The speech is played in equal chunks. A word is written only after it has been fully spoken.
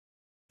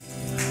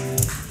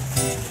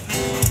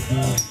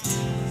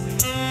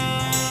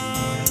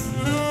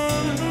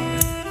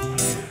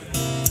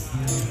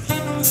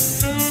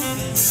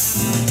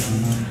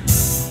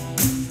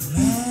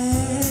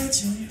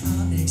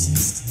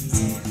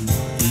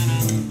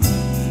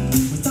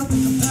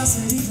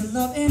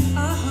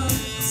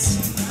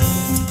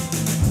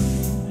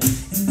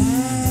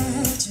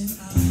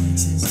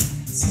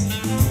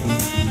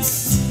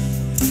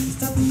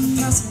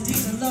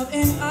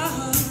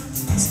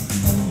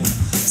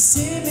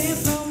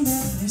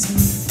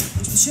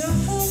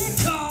surely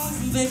come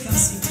from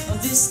vacancy of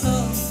this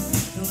love,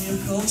 the real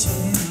culture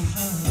in our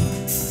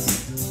heart.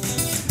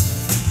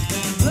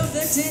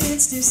 Perfect in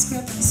its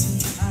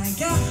discrepancy, I ain't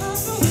got no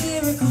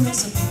miracle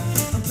recipe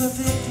for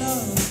perfect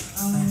love. I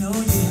only know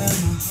you have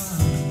my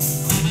heart.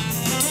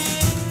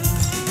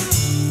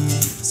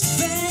 So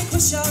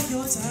vanquish all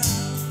your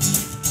doubt.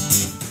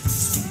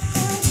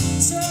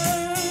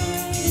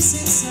 Turn this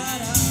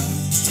inside out.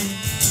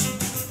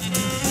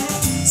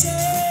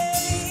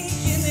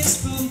 Taking this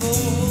from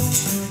both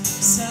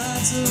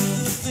sides of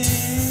the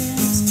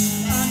fence.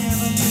 I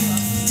never knew I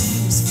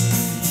could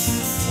escape.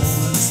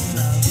 Oh,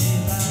 until I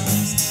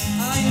realized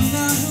I am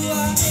not who I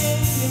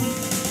am.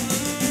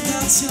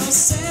 Without your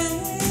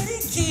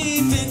sanity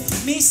keeping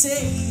me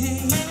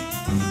sane.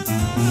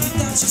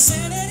 Without your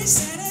sanity,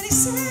 sanity,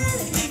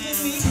 sanity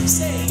keeping me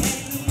sane.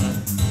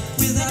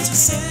 Without your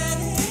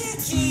sanity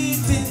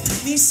keeping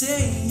me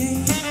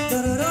sane. Da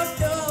da da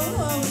da.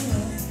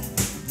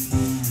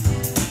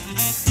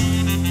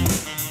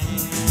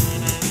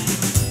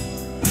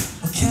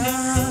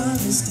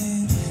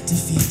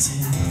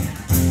 Defeated.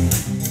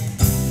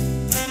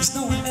 There's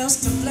no one else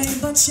to blame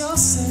but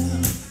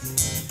yourself.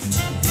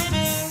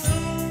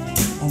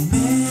 Oh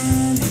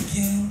man,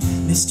 again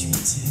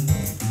mistreated.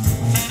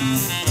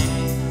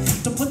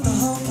 Don't put the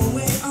hope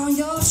away on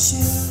your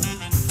shelf.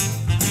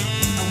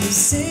 I will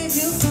save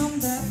you from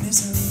that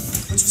misery,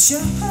 which will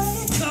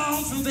surely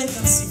come from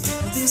vacancy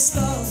of this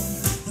love,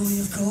 the way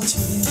of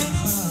culture in our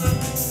heart.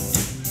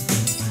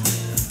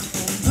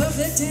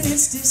 Perfect in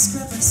its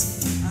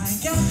discrepancy, I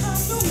ain't got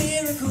no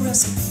miracle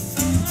recipe.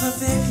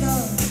 Perfect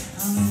love,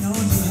 I only know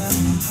you have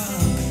my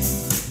heart.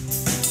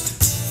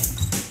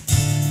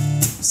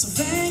 So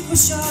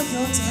vanquish all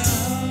your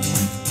doubt,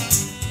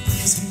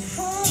 cause we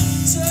have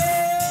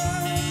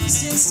turned this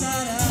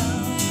inside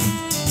out.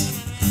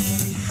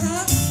 We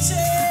have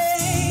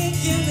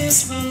taken this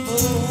from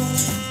both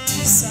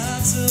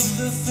sides of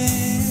the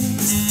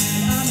fence.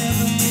 And I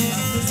never knew I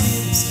could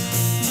face it.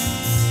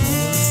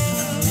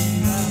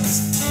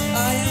 I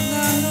am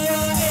not who I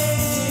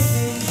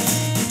am.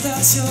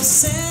 Without your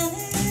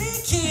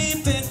sanity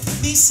keeping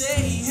me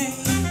sane.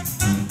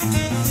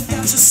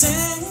 Without your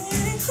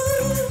sanity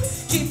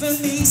keeping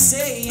me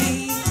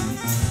sane.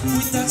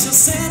 Without your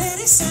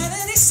sanity,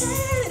 sanity,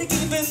 sanity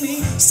keeping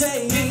me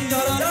sane. Da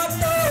da da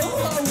da.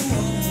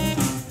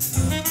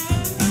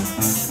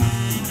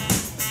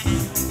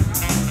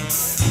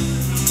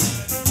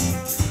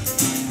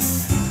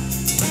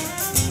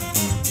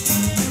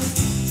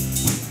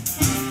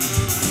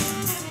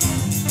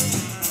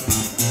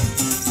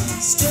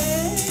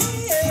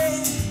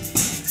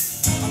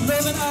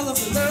 All of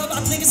the love, I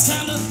think it's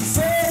time to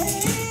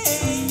fade.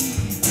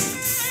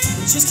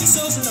 We're just two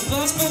souls in a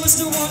box, but we're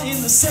still one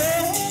in the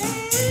same.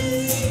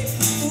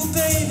 Oh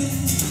baby,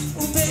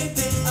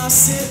 I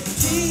said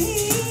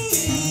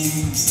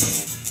please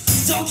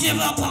don't give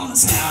up on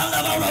us now. I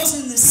love a rose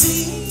in the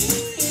sea.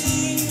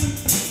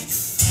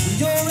 When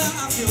you're right,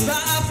 I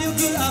feel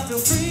good, I feel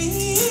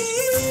free.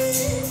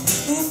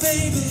 Oh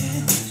baby,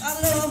 I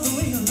love the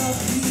way you love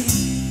me.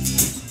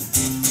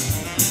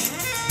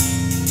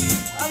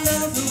 I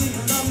love the way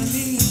you love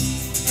me.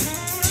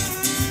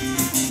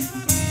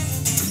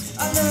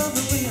 I love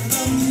the way you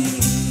love me.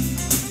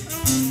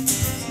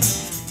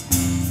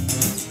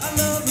 I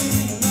love the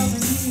way you love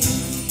me.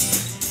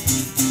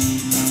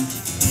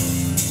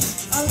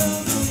 I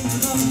love the way you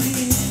love me.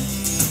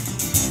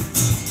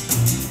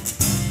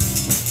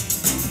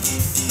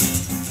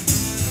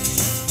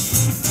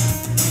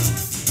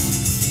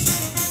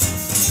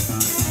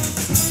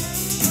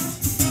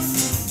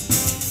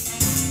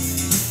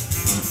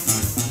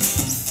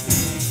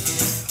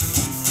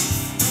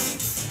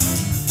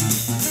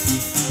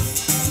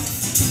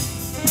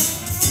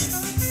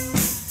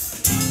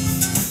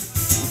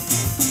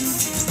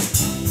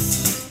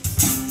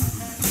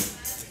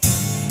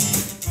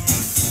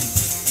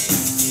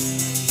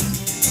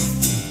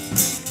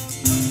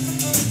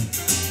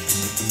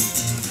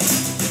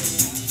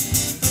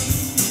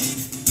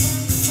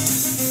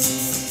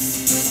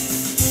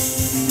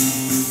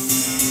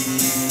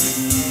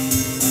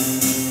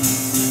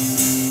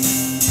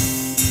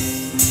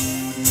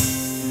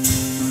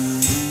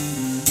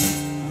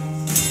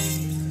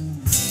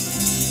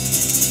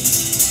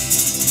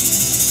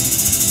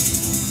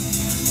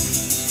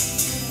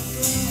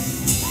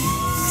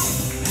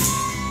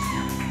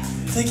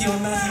 Thank you,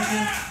 I'm Matthew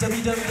Ian,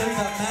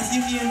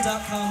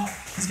 www.matthewian.com.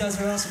 These guys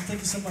are awesome. Thank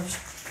you so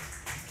much.